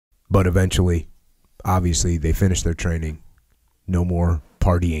But eventually, obviously, they finished their training. No more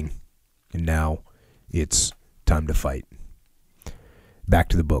partying. And now it's time to fight. Back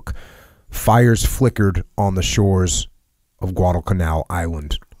to the book. Fires flickered on the shores of Guadalcanal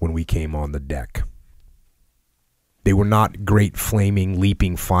Island when we came on the deck. They were not great flaming,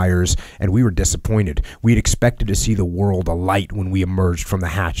 leaping fires, and we were disappointed. We had expected to see the world alight when we emerged from the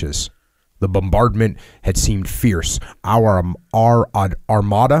hatches. The bombardment had seemed fierce. Our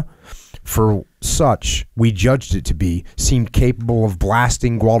armada, for such we judged it to be, seemed capable of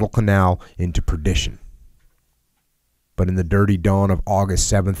blasting Guadalcanal into perdition. But in the dirty dawn of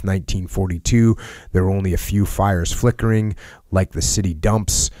August 7th, 1942, there were only a few fires flickering like the city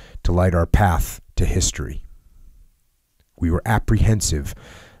dumps to light our path to history. We were apprehensive,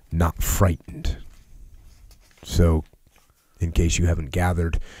 not frightened. So, in case you haven't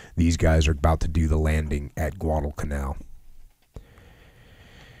gathered, these guys are about to do the landing at Guadalcanal.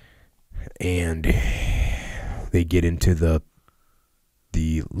 And they get into the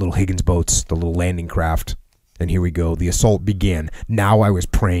little Higgins boats, the little landing craft. And here we go. The assault began. Now I was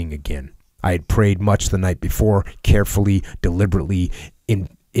praying again. I had prayed much the night before, carefully, deliberately,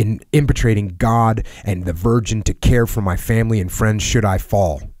 impetrating God and the Virgin to care for my family and friends should I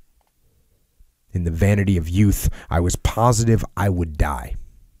fall. In the vanity of youth, I was positive I would die.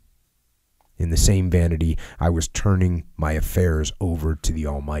 In the same vanity, I was turning my affairs over to the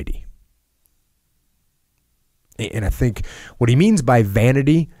Almighty. And I think what he means by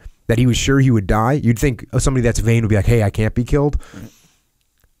vanity, that he was sure he would die, you'd think somebody that's vain would be like, hey, I can't be killed. Right.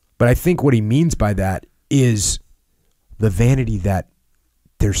 But I think what he means by that is the vanity that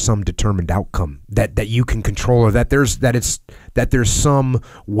there's some determined outcome that you can control, or that there's some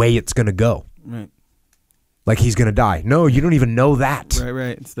way it's going to go. Right. Like he's going to die. No, you don't even know that.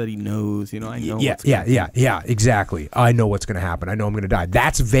 Right. It's that he knows, I know. Yeah, exactly. I know what's going to happen. I know I'm going to die.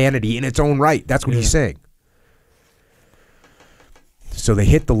 That's vanity in its own right. That's what he's saying. So they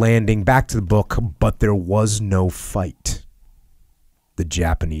hit the landing, back to the book, but there was no fight. The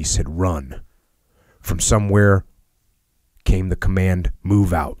Japanese had run. From somewhere came the command,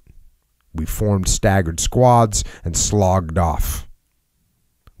 move out. We formed staggered squads and slogged off.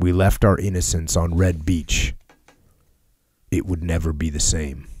 We left our innocents on Red Beach. It would never be the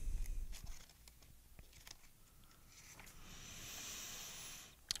same.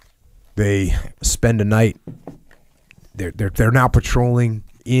 They spend a night. They're now patrolling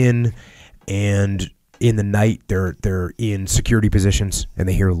in, and in the night they're in security positions, and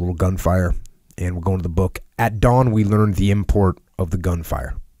they hear a little gunfire. And we're going to the book. At dawn, we learned the import of the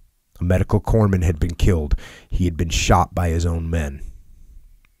gunfire. A medical corpsman had been killed. He had been shot by his own men.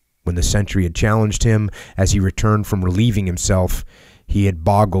 When the sentry had challenged him as he returned from relieving himself, he had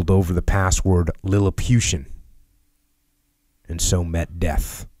boggled over the password Lilliputian, and so met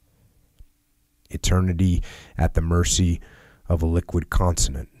death. Eternity at the mercy of a liquid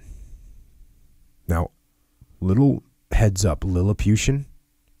consonant. Now, little heads up, Lilliputian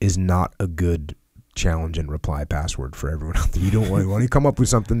is not a good challenge and reply password for everyone out there. You don't want to come up with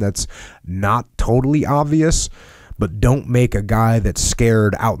something that's not totally obvious, but don't make a guy that's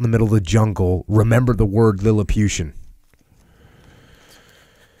scared out in the middle of the jungle remember the word Lilliputian.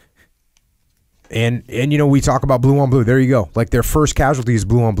 And we talk about blue on blue. There you go. Like their first casualty is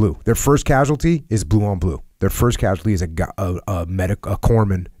blue on blue. Their first casualty is blue on blue. Their first casualty is a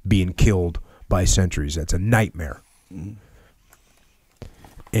corpsman being killed by sentries. That's a nightmare.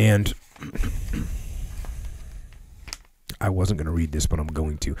 And I wasn't going to read this, but I'm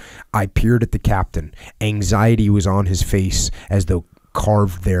going to. I peered at the captain. Anxiety was on his face as though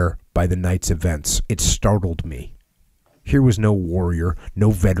carved there by the night's events. It startled me. Here was no warrior,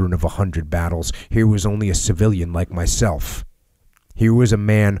 no veteran of 100 battles. Here was only a civilian like myself. Here was a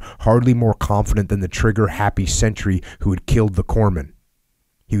man hardly more confident than the trigger-happy sentry who had killed the corpsman.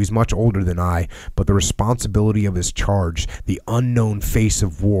 He was much older than I, but the responsibility of his charge, the unknown face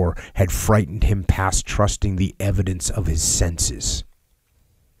of war, had frightened him past trusting the evidence of his senses.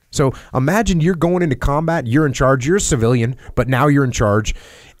 So imagine you're going into combat, you're in charge, you're a civilian, but now you're in charge,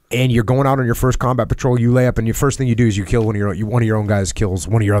 and you're going out on your first combat patrol, you lay up, and the first thing you do is you kill one of your own guys kills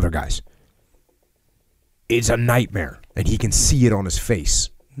one of your other guys. It's a nightmare, and he can see it on his face.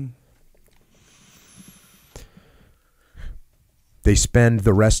 They spend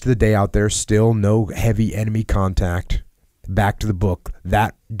the rest of the day out there, still no heavy enemy contact. Back to the book.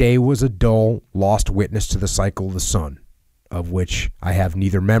 That day was a dull, lost witness to the cycle of the sun, of which I have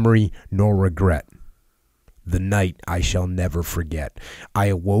neither memory nor regret. The night I shall never forget. I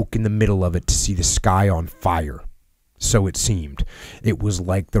awoke in the middle of it to see the sky on fire. So it seemed. It was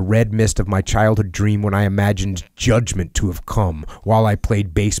like the red mist of my childhood dream when I imagined judgment to have come while I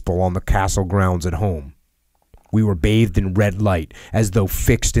played baseball on the castle grounds at home. We were bathed in red light, as though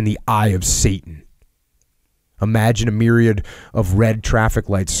fixed in the eye of Satan. Imagine a myriad of red traffic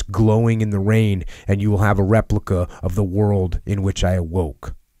lights glowing in the rain, and you will have a replica of the world in which I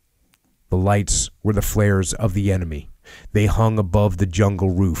awoke. The lights were the flares of the enemy. They hung above the jungle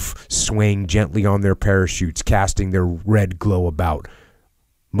roof, swaying gently on their parachutes, casting their red glow about.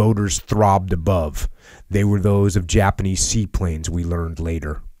 Motors throbbed above. They were those of Japanese seaplanes, we learned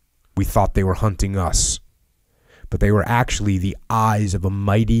later. We thought they were hunting us. But they were actually the eyes of a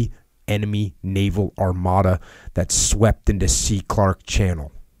mighty enemy naval armada that swept into C. Clark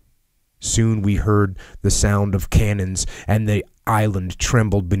Channel. Soon we heard the sound of cannons, and the island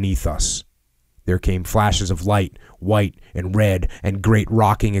trembled beneath us. There came flashes of light, white and red, and great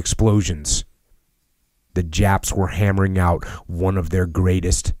rocking explosions. The Japs were hammering out one of their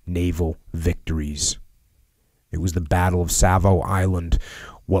greatest naval victories. It was the Battle of Savo Island,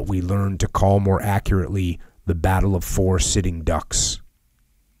 what we learned to call more accurately the Battle of Four Sitting Ducks.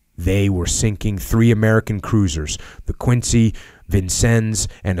 They were sinking 3 American cruisers, the Quincy, Vincennes,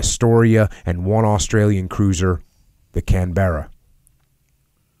 and Astoria, and 1 Australian cruiser, the Canberra,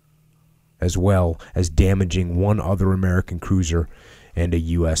 as well as damaging 1 other American cruiser and a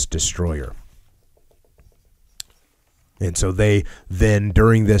U.S. destroyer. And so they then,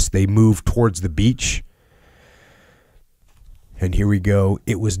 during this, they moved towards the beach. And here we go.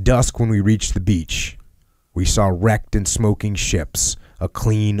 It was dusk when we reached the beach. We saw wrecked and smoking ships, a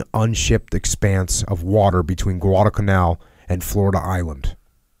clean, unshipped expanse of water between Guadalcanal and Florida Island.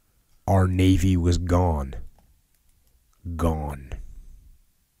 Our Navy was gone. Gone.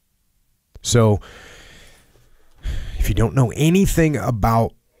 So, if you don't know anything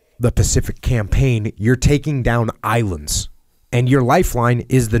about the Pacific Campaign, you're taking down islands. And your lifeline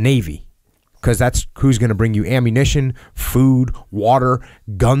is the Navy. Because that's who's going to bring you ammunition, food, water,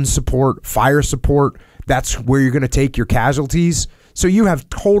 gun support, fire support. That's where you're going to take your casualties. So you have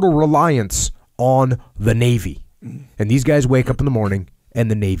total reliance on the Navy. And these guys wake up in the morning and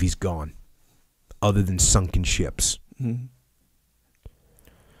the Navy's gone. Other than sunken ships. Mm-hmm.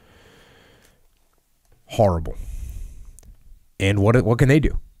 Horrible. And what can they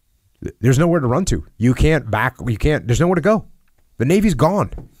do? There's nowhere to run to. There's nowhere to go. The Navy's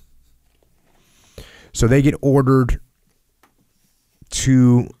gone. So they get ordered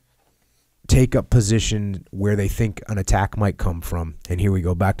to take up position where they think an attack might come from. And here we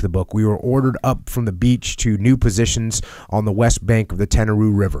go, back to the book. We were ordered up from the beach to new positions on the west bank of the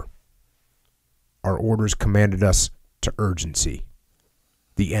Tenaroo River. Our orders commanded us to urgency.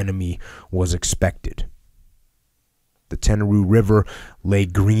 The enemy was expected. The Tenaroo River lay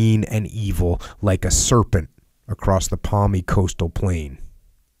green and evil like a serpent across the palmy coastal plain.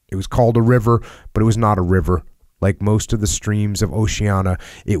 It was called a river, but it was not a river. Like most of the streams of Oceania,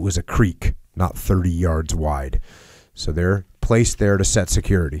 it was a creek, not 30 yards wide. So they're placed there to set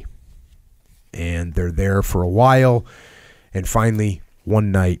security. And they're there for a while. And finally,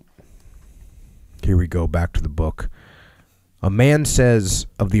 one night, here we go, back to the book. A man says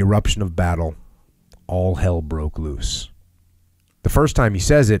of the eruption of battle, all hell broke loose. The first time he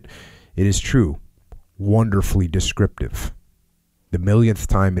says it, it is true, wonderfully descriptive. The millionth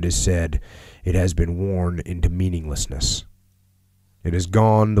time it is said, it has been worn into meaninglessness. It has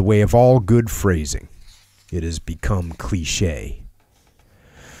gone the way of all good phrasing. It has become cliché.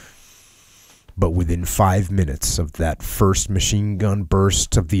 But within 5 minutes of that first machine gun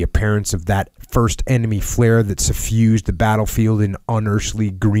burst, of the appearance of that first enemy flare that suffused the battlefield in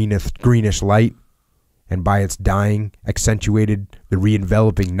unearthly greenish light, and by its dying accentuated the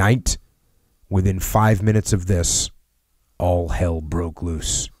re-enveloping night, within 5 minutes of this, all hell broke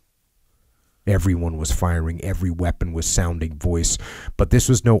loose. Everyone was firing, every weapon was sounding voice, but this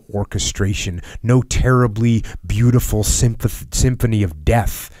was no orchestration, no terribly beautiful symphony of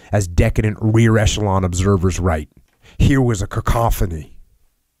death, as decadent rear echelon observers write. Here was a cacophony.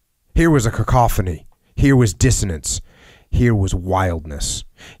 Here was a cacophony. Here was dissonance. Here was wildness.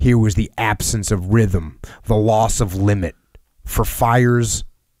 Here was the absence of rhythm, the loss of limit. For fires,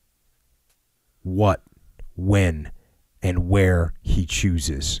 what, when, and where he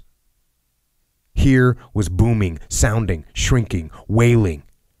chooses. Here was booming, sounding, shrinking, wailing,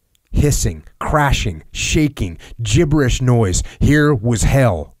 hissing, crashing, shaking, gibberish noise. Here was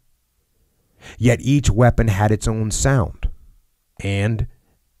hell. Yet each weapon had its own sound. And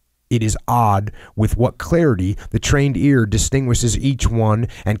It is odd with what clarity the trained ear distinguishes each one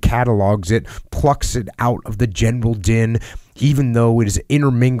and catalogs it, plucks it out of the general din, even though it is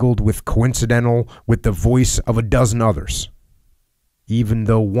intermingled with coincidental with the voice of a dozen others. Even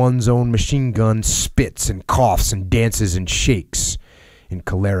though one's own machine gun spits and coughs and dances and shakes in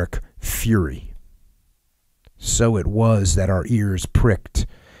choleric fury. So it was that our ears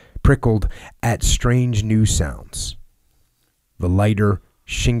prickled at strange new sounds. The lighter,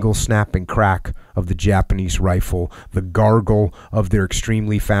 shingle-snapping crack of the Japanese rifle, the gargle of their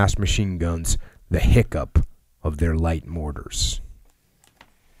extremely fast machine guns, the hiccup of their light mortars.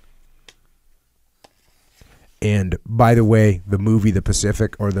 And by the way, the movie The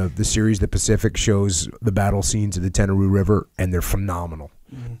Pacific, or the series The Pacific, shows the battle scenes of the Tenarue River, and they're phenomenal.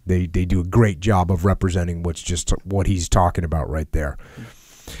 Mm-hmm. They do a great job of representing what he's talking about right there.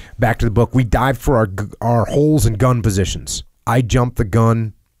 Mm-hmm. Back to the book. We dived for our holes and gun positions. I jumped to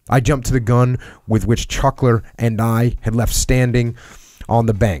the gun with which Chuckler and I had left standing on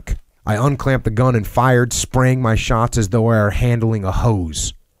the bank. I unclamped the gun and fired, spraying my shots as though I were handling a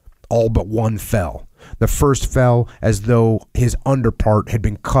hose. All but one fell. The first fell as though his underpart had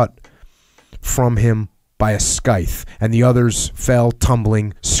been cut from him by a scythe, and the others fell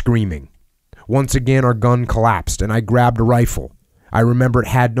tumbling, screaming. Once again our gun collapsed, and I grabbed a rifle. I remember it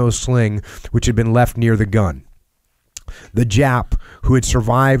had no sling, which had been left near the gun. The Jap who had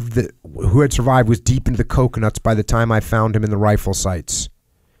survived was deep into the coconuts by the time I found him in the rifle sights.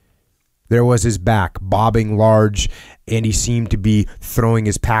 There was his back, bobbing large, and he seemed to be throwing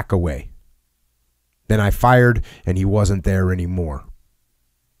his pack away. Then I fired, and he wasn't there anymore.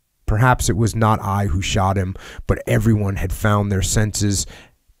 Perhaps it was not I who shot him, but everyone had found their senses.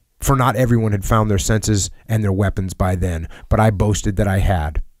 For not everyone had found their senses and their weapons by then, but I boasted that I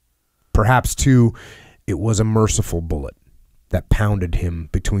had. Perhaps, too, it was a merciful bullet that pounded him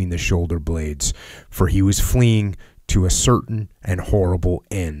between the shoulder blades, for he was fleeing to a certain and horrible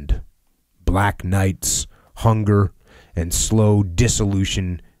end. Black nights, hunger, and slow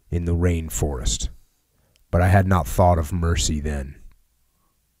dissolution in the rainforest. But I had not thought of mercy then.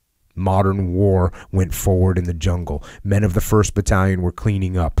 Modern war went forward in the jungle. Men of the 1st Battalion were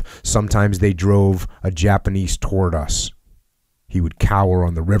cleaning up. Sometimes they drove a Japanese toward us. He would cower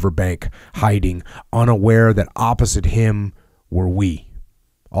on the riverbank, hiding, unaware that opposite him were we,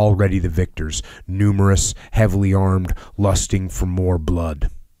 already the victors, numerous, heavily armed, lusting for more blood.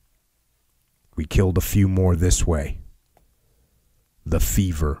 We killed a few more this way. The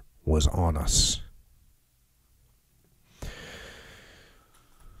fever was on us.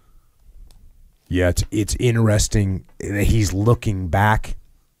 Yeah, it's interesting that he's looking back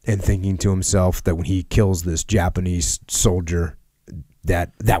and thinking to himself that when he kills this Japanese soldier,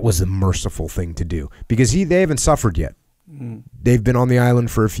 that was the merciful thing to do, because they haven't suffered yet. They've been on the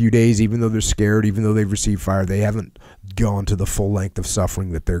island for a few days, even though they're scared, even though they've received fire. They haven't gone to the full length of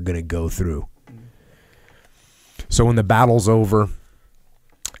suffering that they're going to go through. So when the battle's over,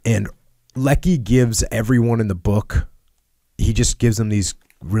 and Leckie gives everyone in the book, he just gives them these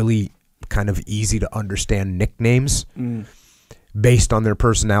really kind of easy to understand nicknames based on their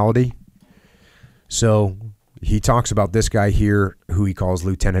personality. So he talks about this guy here who he calls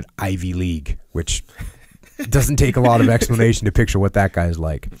Lieutenant Ivy League, which doesn't take a lot of explanation to picture what that guy's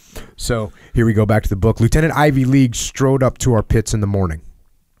like. So here we go back to the book. Lieutenant Ivy League strode up to our pits in the morning.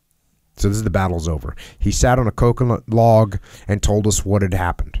 So this is the battle's over. He sat on a coconut log and told us what had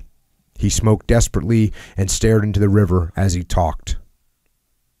happened. He smoked desperately and stared into the river as he talked.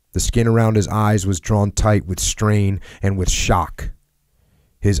 The skin around his eyes was drawn tight with strain and with shock.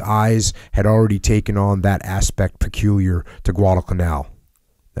 His eyes had already taken on that aspect peculiar to Guadalcanal,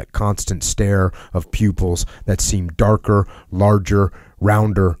 that constant stare of pupils that seemed darker, larger,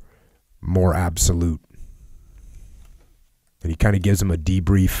 rounder, more absolute. And he kind of gives him a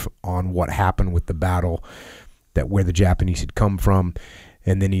debrief on what happened with the battle, that where the Japanese had come from.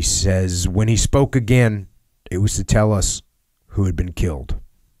 And then he says, when he spoke again, it was to tell us who had been killed.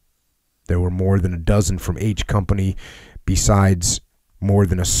 There were more than a dozen from H Company, besides more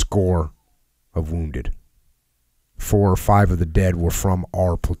than a score of wounded. 4 or 5 of the dead were from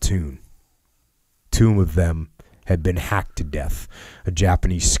our platoon. 2 of them had been hacked to death. A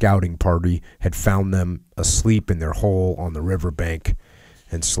Japanese scouting party had found them asleep in their hole on the riverbank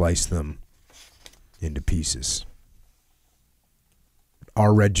and sliced them into pieces.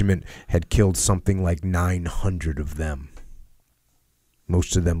 Our regiment had killed something like 900 of them.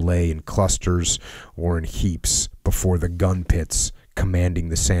 Most of them lay in clusters or in heaps before the gun pits commanding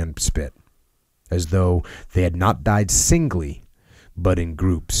the sand spit, as though they had not died singly, but in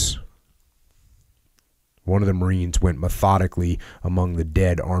groups. One of the Marines went methodically among the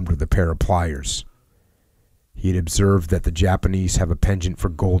dead armed with a pair of pliers. He had observed that the Japanese have a penchant for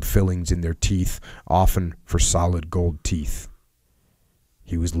gold fillings in their teeth, often for solid gold teeth.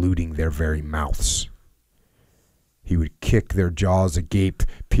 He was looting their very mouths. He would kick their jaws agape,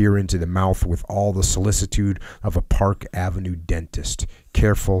 peer into the mouth with all the solicitude of a Park Avenue dentist,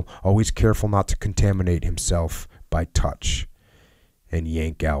 careful, always careful not to contaminate himself by touch, and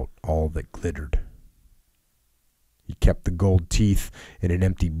yank out all that glittered. He kept the gold teeth in an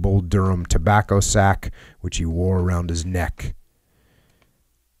empty Bull Durham tobacco sack, which he wore around his neck.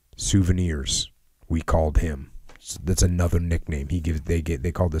 Souvenirs, we called him. That's another nickname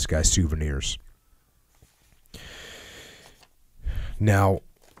they called this guy Souvenirs. Now,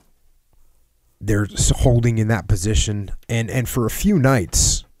 they're holding in that position, and for a few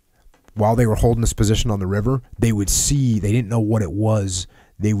nights, while they were holding this position on the river, they didn't know what it was,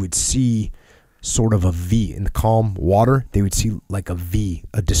 they would see sort of a V in the calm water. They would see like a V,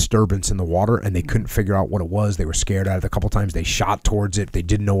 a disturbance in the water, and they couldn't figure out what it was. They were scared at it. A couple times they shot towards it. They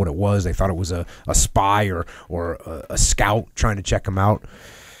didn't know what it was. They thought it was a spy or a scout trying to check them out.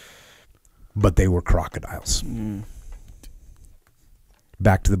 But they were crocodiles.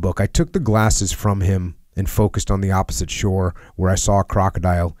 Back to the book. I took the glasses from him and focused on the opposite shore, where I saw a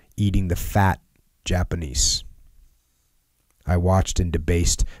crocodile eating the fat Japanese. I watched in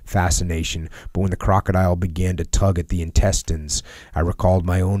debased fascination, but when the crocodile began to tug at the intestines, I recalled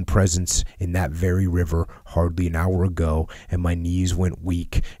my own presence in that very river hardly an hour ago, and my knees went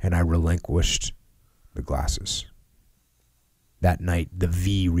weak, and I relinquished the glasses. That night, the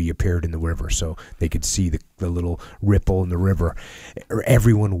V reappeared in the river, so they could see the little ripple in the river.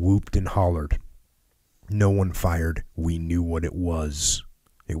 Everyone whooped and hollered. No one fired. We knew what it was.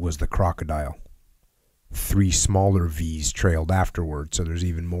 It was the crocodile. 3 smaller V's trailed afterward, so there's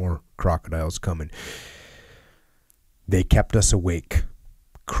even more crocodiles coming. They kept us awake,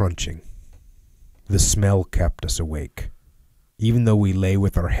 crunching. The smell kept us awake. Even though we lay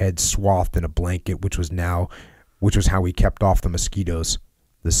with our heads swathed in a blanket, which was how we kept off the mosquitoes,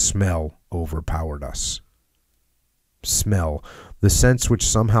 the smell overpowered us. Smell, the sense which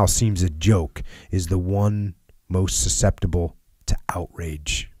somehow seems a joke, is the one most susceptible to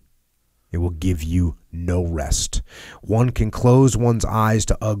outrage. It will give you no rest. One can close one's eyes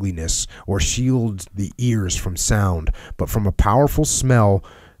to ugliness or shield the ears from sound, but from a powerful smell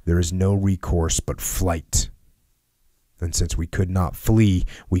there is no recourse but flight. And since we could not flee,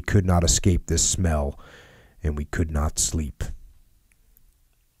 we could not escape this smell, and we could not sleep.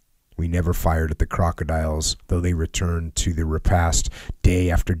 We never fired at the crocodiles, though they returned to the repast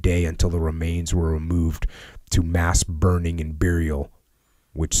day after day until the remains were removed to mass burning and burial,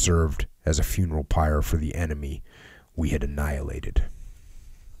 which served as a funeral pyre for the enemy we had annihilated.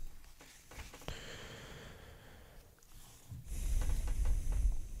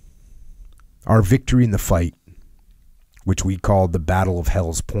 Our victory in the fight, which we called the Battle of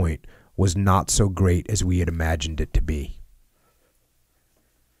Hell's Point, was not so great as we had imagined it to be.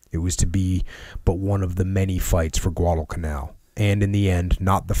 It was to be but one of the many fights for Guadalcanal, and in the end,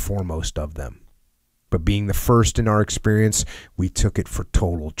 not the foremost of them. But being the first in our experience, we took it for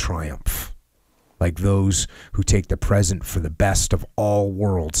total triumph. Like those who take the present for the best of all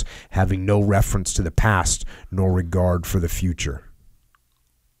worlds, having no reference to the past nor regard for the future.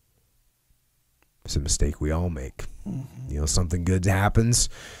 It's a mistake we all make. You know, something good happens,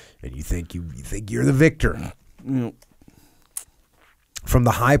 and you think you're the victor. From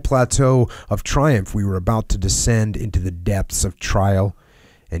the high plateau of triumph, we were about to descend into the depths of trial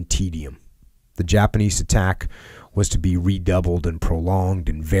and tedium. The Japanese attack was to be redoubled and prolonged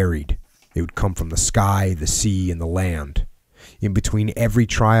and varied. It would come from the sky, the sea, and the land. In between every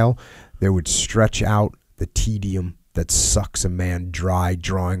trial, there would stretch out the tedium that sucks a man dry,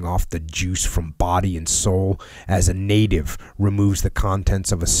 drawing off the juice from body and soul, as a native removes the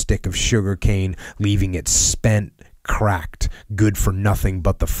contents of a stick of sugar cane, leaving it spent, cracked, good for nothing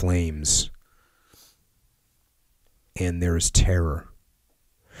but the flames. And there is terror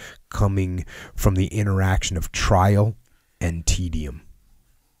coming from the interaction of trial and tedium.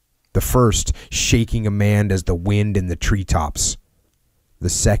 The first, shaking a man as the wind in the treetops. The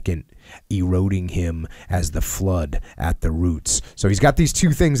second, eroding him as the flood at the roots. So he's got these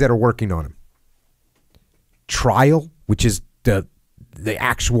two things that are working on him. Trial, which is the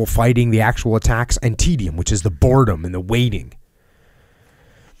actual fighting, the actual attacks, and tedium, which is the boredom and the waiting.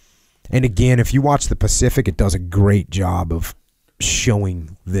 And again, if you watch the Pacific, it does a great job of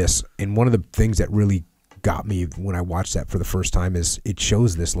showing this. And one of the things that really got me when I watched that for the first time is it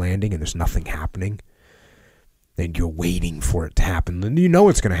shows this landing and there's nothing happening. And you're waiting for it to happen. And you know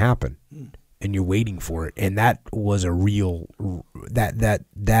it's going to happen. and you're waiting for it. And that was a real,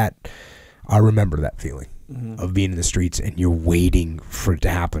 that I remember that feeling of being in the streets and you're waiting for it to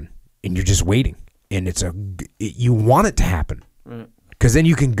happen, and you're just waiting, and you want it to happen, because then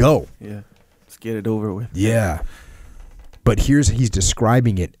you can go. Yeah, let's get it over with. Yeah, but he's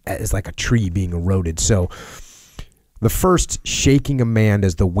describing it as like a tree being eroded. So the first, shaking a man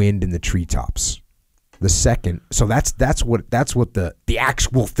as the wind in the treetops. The second, so that's what the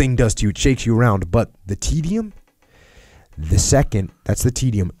actual thing does to you. It shakes you around. But the tedium, the second, that's the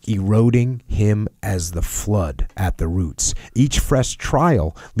tedium, eroding him as the flood at the roots. Each fresh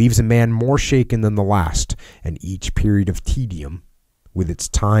trial leaves a man more shaken than the last, and each period of tedium, with its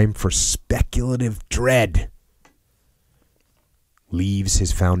time for speculative dread, leaves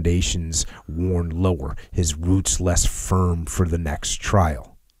his foundations worn lower, his roots less firm for the next trial.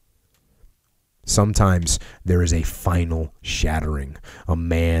 Sometimes there is a final shattering. A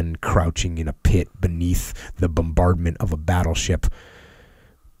man crouching in a pit beneath the bombardment of a battleship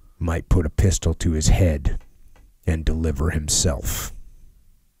might put a pistol to his head and deliver himself.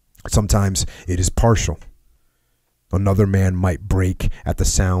 Sometimes it is partial. Another man might break at the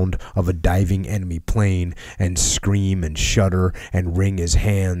sound of a diving enemy plane and scream and shudder and wring his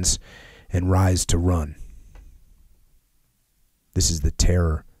hands and rise to run. This is the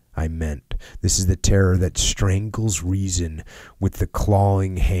terror I meant. This is the terror that strangles reason with the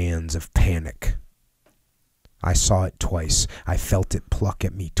clawing hands of panic. I saw it twice. I felt it pluck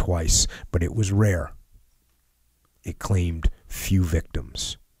at me twice, but it was rare. It claimed few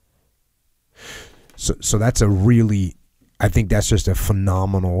victims. So that's I think that's just a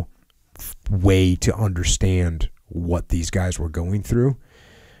phenomenal way to understand what these guys were going through.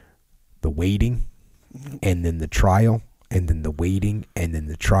 The waiting, and then the trial, and then the waiting, and then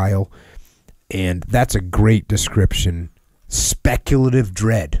the trial. And that's a great description. Speculative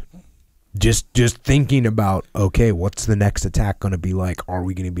dread. Just thinking about, okay, what's the next attack going to be like? Are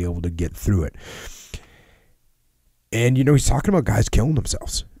we going to be able to get through it? And, he's talking about guys killing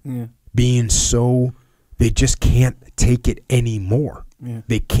themselves. Yeah. Being so, they just can't take it anymore. Yeah.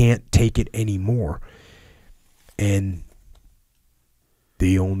 They can't take it anymore. And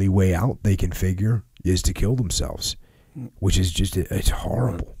the only way out they can figure is to kill themselves, which is just, it's a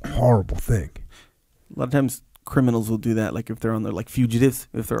horrible, horrible thing. A lot of times criminals will do that, like if they're on the, like fugitives,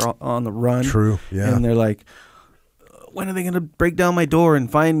 if they're on the run. True, yeah. And they're like, when are they going to break down my door and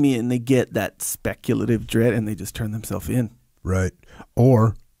find me? And they get that speculative dread and they just turn themselves in. Right.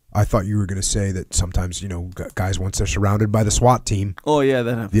 Or I thought you were going to say that sometimes, guys, once they're surrounded by the SWAT team. Oh, yeah,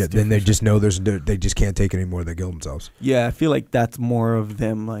 that happens. Yeah, then they just know they just can't take it anymore. They kill themselves. Yeah, I feel like that's more of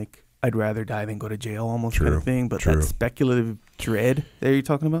them, like, I'd rather die than go to jail almost kind of thing. But that speculative dread that you're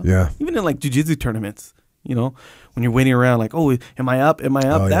talking about? Yeah. Even in, like, jiu-jitsu tournaments, when you're waiting around, like, oh, am I up? Am I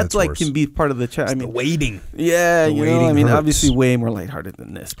up? Oh, yeah, that's like worse. can be part of the chat. I mean, the waiting. Yeah, the waiting I mean, hurts. obviously way more lighthearted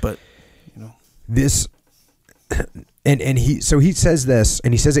than this, but, This... And he says this,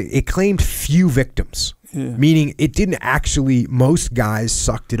 and he says it claimed few victims, meaning it didn't actually, most guys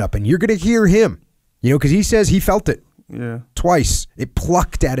sucked it up. And you're going to hear him, because he says he felt it twice. It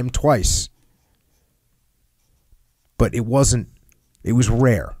plucked at him twice. But it was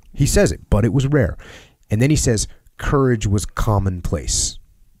rare. He says it, but it was rare. And then he says courage was commonplace.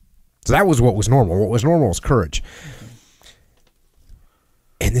 So that was what was normal. What was normal was courage.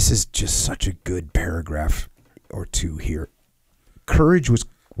 And this is just such a good paragraph or two here. Courage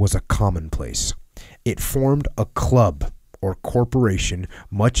was a commonplace. It formed a club or corporation,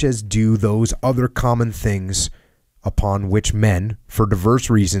 much as do those other common things upon which men, for diverse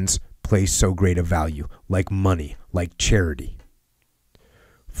reasons, place so great a value, like money, like charity.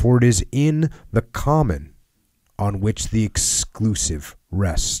 For it is in the common on which the exclusive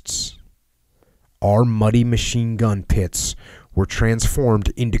rests. Our muddy machine gun pits were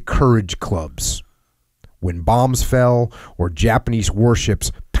transformed into courage clubs. When bombs fell or Japanese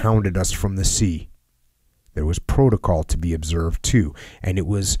warships pounded us from the sea, there was protocol to be observed too, and it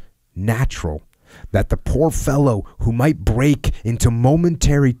was natural that the poor fellow who might break into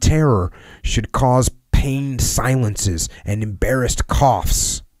momentary terror should cause pained silences and embarrassed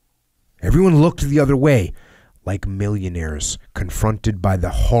coughs. Everyone looked the other way, like millionaires confronted by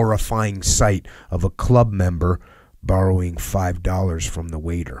the horrifying sight of a club member borrowing $5 from the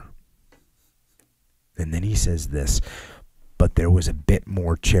waiter. And then he says this, but there was a bit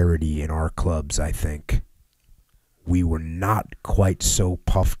more charity in our clubs, I think. We were not quite so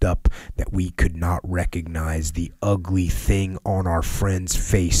puffed up that we could not recognize the ugly thing on our friend's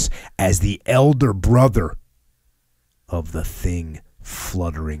face as the elder brother of the thing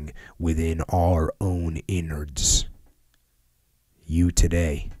fluttering within our own innards. You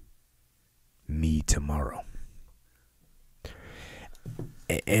today me tomorrow.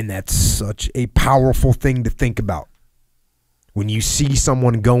 And that's such a powerful thing to think about. When you see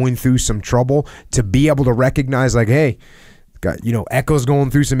someone going through some trouble, to be able to recognize, like, hey, Echo's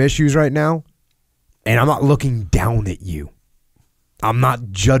going through some issues right now, and I'm not looking down at you. I'm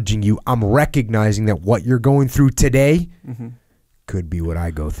not judging you. I'm recognizing that what you're going through today could be what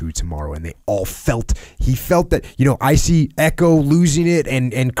I go through tomorrow. And they all he felt that, I see Echo losing it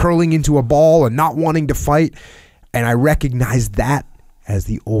and curling into a ball and not wanting to fight. And I recognize that as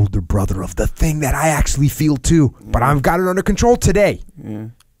the older brother of the thing that I actually feel too. But I've got it under control today. Yeah.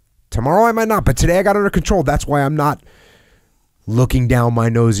 Tomorrow I might not, but today I got it under control. That's why I'm not looking down my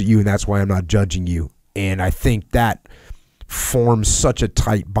nose at you, and that's why I'm not judging you. And I think that forms such a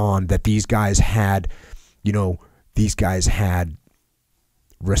tight bond that these guys had, enough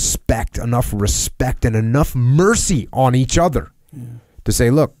respect and enough mercy on each other to say,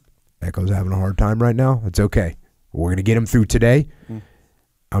 look, Echo's having a hard time right now. It's okay. We're going to get him through today.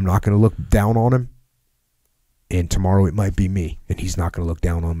 I'm not going to look down on him. And tomorrow it might be me, and he's not going to look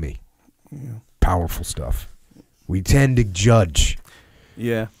down on me. Yeah. Powerful stuff. We tend to judge.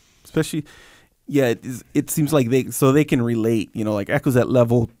 Yeah. Especially, it seems like they can relate. Like Echo's at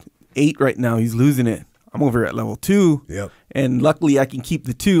level 8 right now. He's losing it. I'm over at level 2. Yep. And luckily I can keep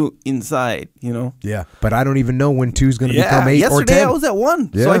the 2 inside, Yeah. But I don't even know when 2's going to become 8 or 10. Yesterday I was at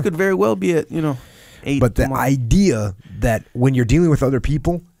 1. So I could very well be at, 8. But the idea that when you're dealing with other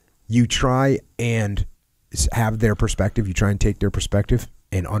people, you try and have their perspective. You try and take their perspective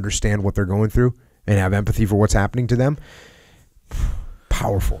and understand what they're going through and have empathy for what's happening to them.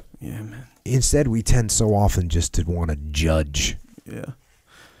 Powerful. Yeah, man. Instead, we tend so often just to want to judge. Yeah.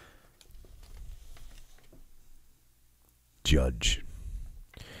 Judge.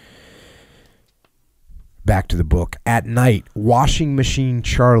 Back to the book. At night, Washing Machine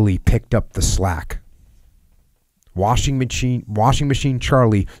Charlie picked up the slack. Washing Machine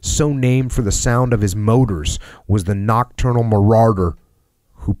Charlie, so named for the sound of his motors, was the nocturnal marauder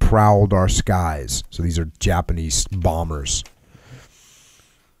who prowled our skies. So these are Japanese bombers.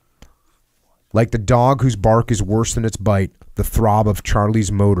 Like the dog whose bark is worse than its bite, the throb of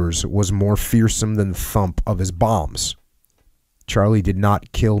Charlie's motors was more fearsome than the thump of his bombs. Charlie did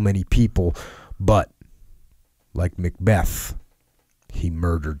not kill many people, but, like Macbeth, he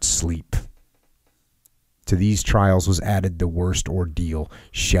murdered sleep. To these trials was added the worst ordeal,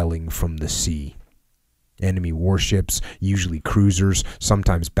 shelling from the sea. Enemy warships, usually cruisers,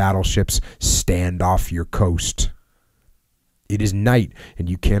 sometimes battleships, stand off your coast. It is night, and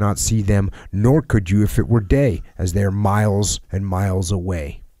you cannot see them, nor could you if it were day, as they are miles and miles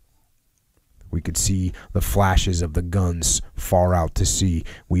away. We could see the flashes of the guns far out to sea.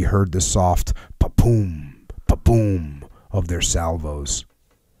 We heard the soft pa-boom, pa-boom of their salvos.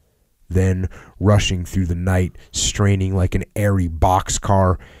 Then, rushing through the night, straining like an airy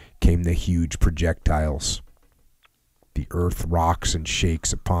boxcar, came the huge projectiles. The earth rocks and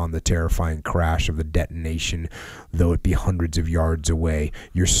shakes upon the terrifying crash of the detonation, though it be hundreds of yards away.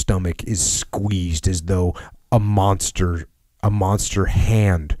 Your stomach is squeezed as though a monster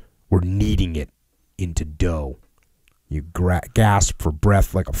hand were kneading it into dough. You gasp for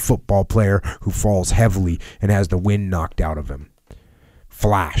breath like a football player who falls heavily and has the wind knocked out of him.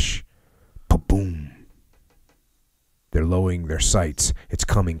 Flash. Pa-boom. They're lowering their sights. It's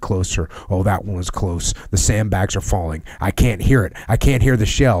coming closer. Oh, that one was close. The sandbags are falling. I can't hear it. I can't hear the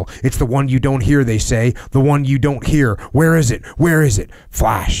shell. It's the one you don't hear, they say. The one you don't hear. Where is it? Where is it?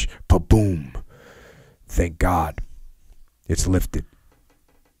 Flash. Pa-boom. Thank God. It's lifted.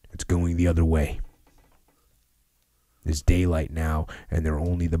 It's going the other way. It's daylight now, and there are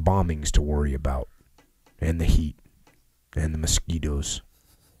only the bombings to worry about. And the heat. And the mosquitoes.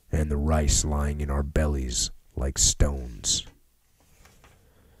 And the rice lying in our bellies like stones.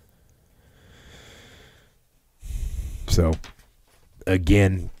 So,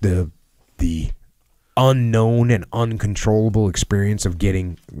 again, the unknown and uncontrollable experience of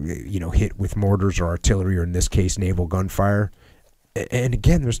getting, hit with mortars or artillery, or in this case, naval gunfire. And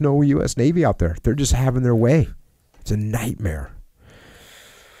again, there's no U.S. Navy out there. They're just having their way. It's a nightmare.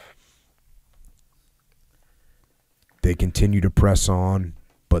 They continue to press on,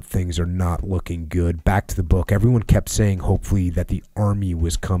 but things are not looking good. Back to the book. Everyone kept saying, hopefully, that the army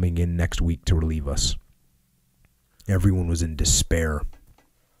was coming in next week to relieve us. Everyone was in despair.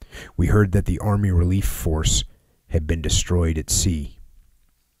 We heard that the Army Relief Force had been destroyed at sea.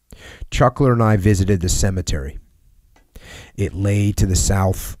 Chuckler and I visited the cemetery. It lay to the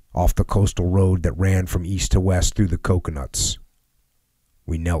south off the coastal road that ran from east to west through the coconuts.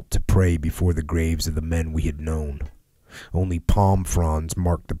 We knelt to pray before the graves of the men we had known. Only palm fronds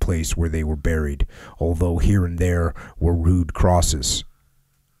marked the place where they were buried, although here and there were rude crosses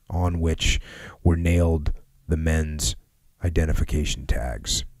on which were nailed the men's identification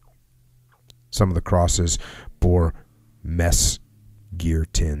tags. Some of the crosses bore mess gear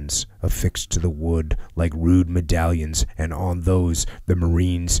tins affixed to the wood like rude medallions, and on those the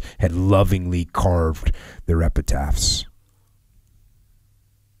Marines had lovingly carved their epitaphs.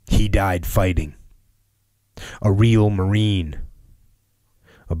 He died fighting. A real Marine.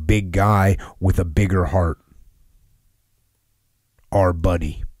 A big guy with a bigger heart. Our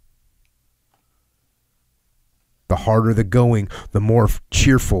buddy. The harder the going, the more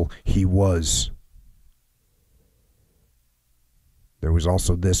cheerful he was. There was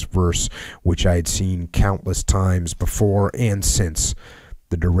also this verse, which I had seen countless times before and since,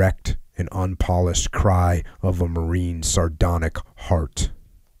 the direct and unpolished cry of a Marine's sardonic heart.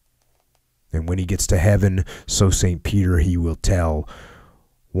 And when he gets to heaven, so St. Peter he will tell,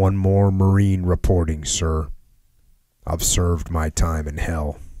 "One more Marine reporting, sir. I've served my time in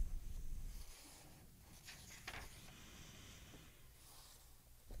hell."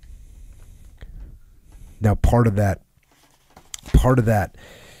 Now, part of that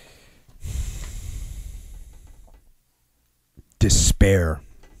despair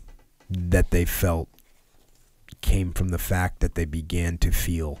that they felt came from the fact that they began to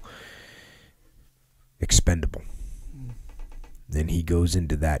feel expendable. And he goes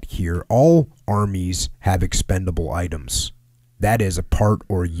into that here. All armies have expendable items. That is, a part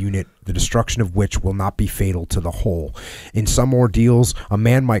or a unit, the destruction of which will not be fatal to the whole. In some ordeals, a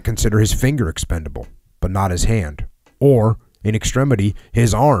man might consider his finger expendable, but not his hand. Or, in extremity,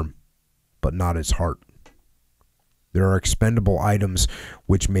 his arm, but not his heart. There are expendable items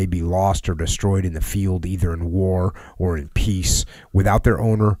which may be lost or destroyed in the field, either in war or in peace, without their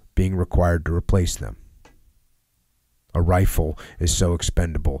owner being required to replace them. A rifle is so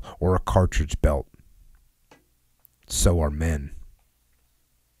expendable, or a cartridge belt. So are men.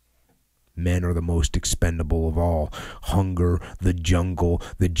 Men are the most expendable of all. Hunger, the jungle,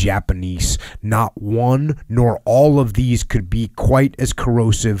 the Japanese. Not one nor all of these could be quite as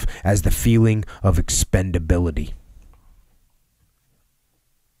corrosive as the feeling of expendability.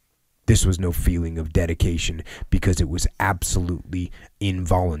 This was no feeling of dedication because it was absolutely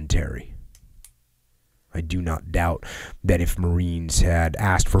involuntary. I do not doubt that if Marines had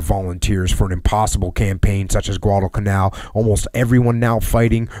asked for volunteers for an impossible campaign such as Guadalcanal, almost everyone now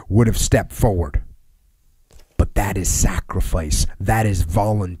fighting would have stepped forward. But that is sacrifice. That is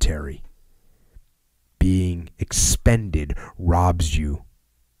voluntary. Being expended robs you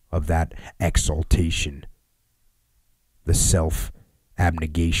of that exaltation, the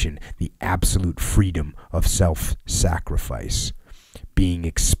self-abnegation, the absolute freedom of self-sacrifice. Being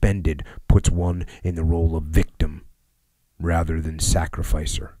expended puts one in the role of victim rather than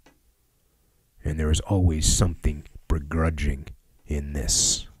sacrificer. And there is always something begrudging in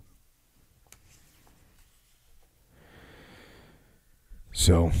this.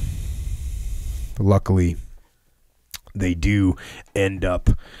 So, luckily, they do end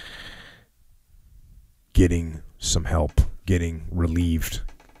up getting some help, getting relieved.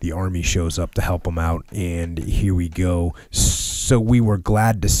 The army shows up to help them out, and here we go. So we were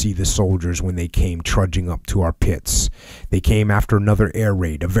glad to see the soldiers when they came trudging up to our pits. They came after another air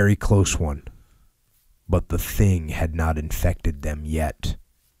raid, a very close one. But the thing had not infected them yet.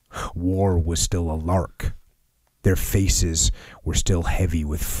 War was still a lark. Their faces were still heavy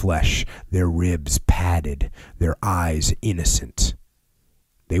with flesh, their ribs padded, their eyes innocent.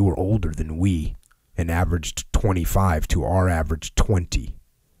 They were older than we, and averaged 25 to our average 20.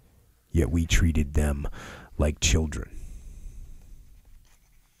 Yet we treated them like children.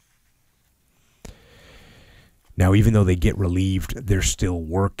 Now, even though they get relieved, they're still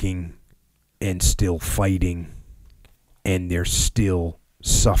working and still fighting, and they're still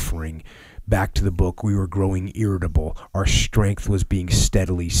suffering. Back to the book, we were growing irritable. Our strength was being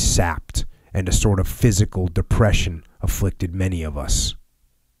steadily sapped, and a sort of physical depression afflicted many of us.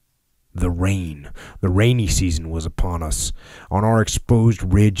 The rainy season was upon us. On our exposed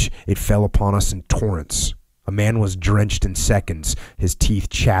ridge, it fell upon us in torrents. A man was drenched in seconds, his teeth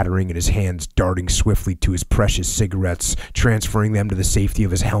chattering and his hands darting swiftly to his precious cigarettes, transferring them to the safety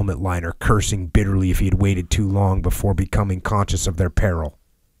of his helmet liner, cursing bitterly if he had waited too long before becoming conscious of their peril.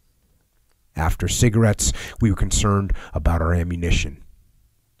 After cigarettes, we were concerned about our ammunition.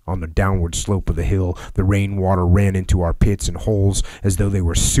 On the downward slope of the hill, the rainwater ran into our pits and holes as though they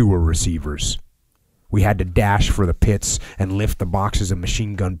were sewer receivers. We had to dash for the pits and lift the boxes of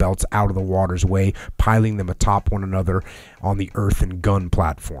machine gun belts out of the water's way, piling them atop one another on the earthen gun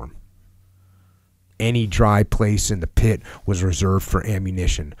platform. Any dry place in the pit was reserved for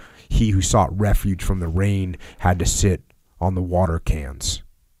ammunition. He who sought refuge from the rain had to sit on the water cans.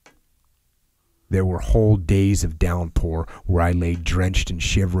 There were whole days of downpour where I lay drenched and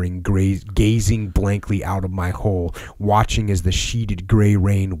shivering, gazing blankly out of my hole, watching as the sheeted gray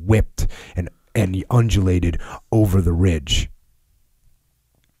rain whipped and undulated over the ridge.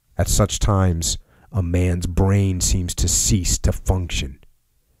 At such times, a man's brain seems to cease to function.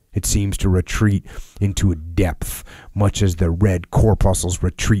 It seems to retreat into a depth, much as the red corpuscles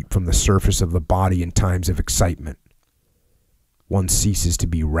retreat from the surface of the body in times of excitement. One ceases to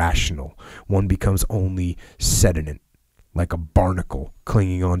be rational. One becomes only sediment, like a barnacle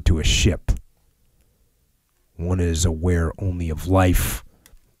clinging onto a ship. One is aware only of life,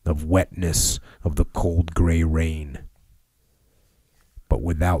 of wetness, of the cold gray rain. But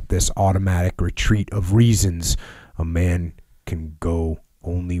without this automatic retreat of reasons, a man can go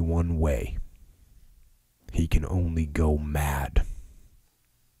only one way. He can only go mad.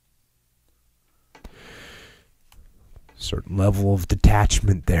 Certain level of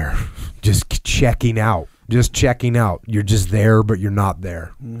detachment there. Just checking out. You're just there, but you're not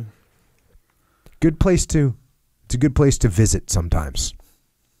there. It's a good place to visit sometimes.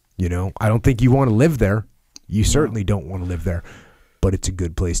 You know, I don't think you want to live there. You certainly don't want to live there, but it's a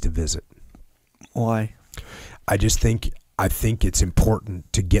good place to visit. Why? I think it's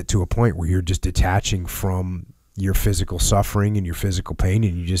important to get to a point where you're just detaching from your physical suffering and your physical pain,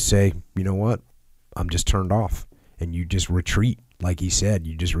 and you just say, you know what? I'm just turned off. And you just retreat, like he said.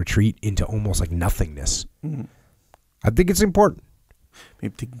 You just retreat into almost like nothingness. Mm-hmm. I think it's important.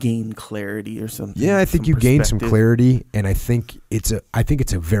 Maybe to gain clarity or something. Yeah, I think you gain some clarity, and I think it's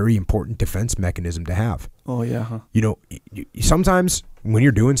a very important defense mechanism to have. Oh yeah. Huh? You know, sometimes when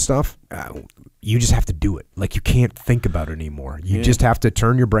you're doing stuff, you just have to do it. Like you can't think about it anymore. You just have to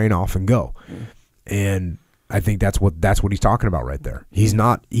turn your brain off and go. Yeah. And I think that's what he's talking about right there. He's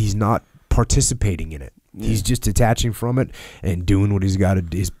not participating in it. Yeah. He's just detaching from it and doing what he's got to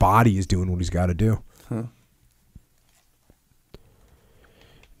do. His body is doing what he's got to do. Huh.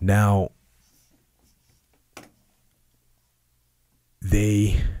 Now,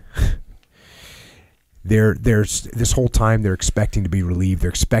 there's this whole time they're expecting to be relieved. They're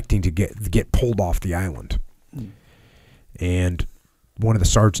expecting to get pulled off the island. And one of the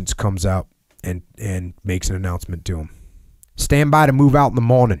sergeants comes out and makes an announcement to him. Stand by to move out in the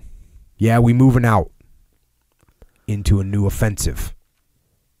morning. Yeah, we moving out into a new offensive.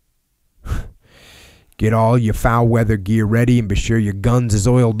 Get all your foul weather gear ready and be sure your guns is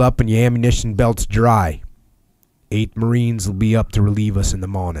oiled up and your ammunition belts dry. 8th Marines will be up to relieve us in the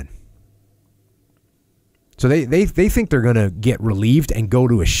morning. So they think they're going to get relieved and go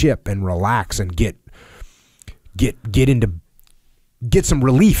to a ship and relax and get some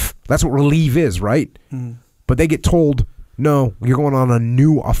relief. That's what relief is, right? Mm. But they get told, no, you're going on a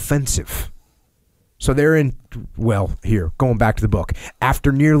new offensive. So they're in, going back to the book,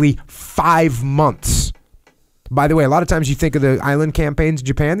 after nearly 5 months. By the way, a lot of times you think of the island campaigns in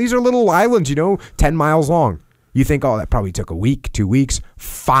Japan, these are little islands, 10 miles long. You think, oh, that probably took a week, 2 weeks,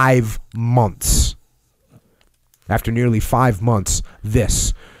 5 months. After nearly 5 months,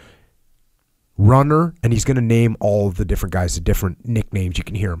 this Runner, and he's going to name all of the different guys, the different nicknames, you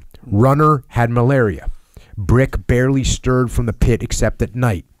can hear him. Runner had malaria. Brick barely stirred from the pit except at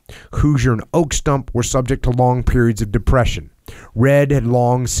night. Hoosier and Oak Stump were subject to long periods of depression. Red had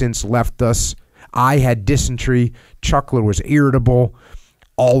long since left us. I had dysentery. Chuckler was irritable.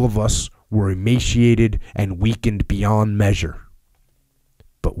 All of us were emaciated and weakened beyond measure.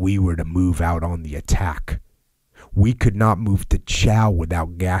 But we were to move out on the attack. We could not move to chow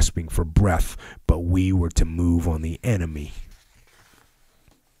without gasping for breath, but we were to move on the enemy.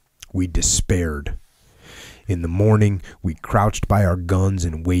 We despaired. In the morning, we crouched by our guns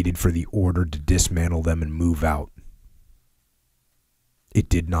and waited for the order to dismantle them and move out. It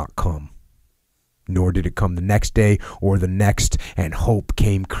did not come. Nor did it come the next day or the next, and hope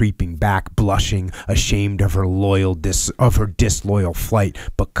came creeping back, blushing, ashamed of her disloyal flight,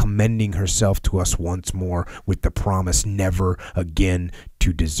 but commending herself to us once more with the promise never again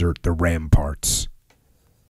to desert the ramparts.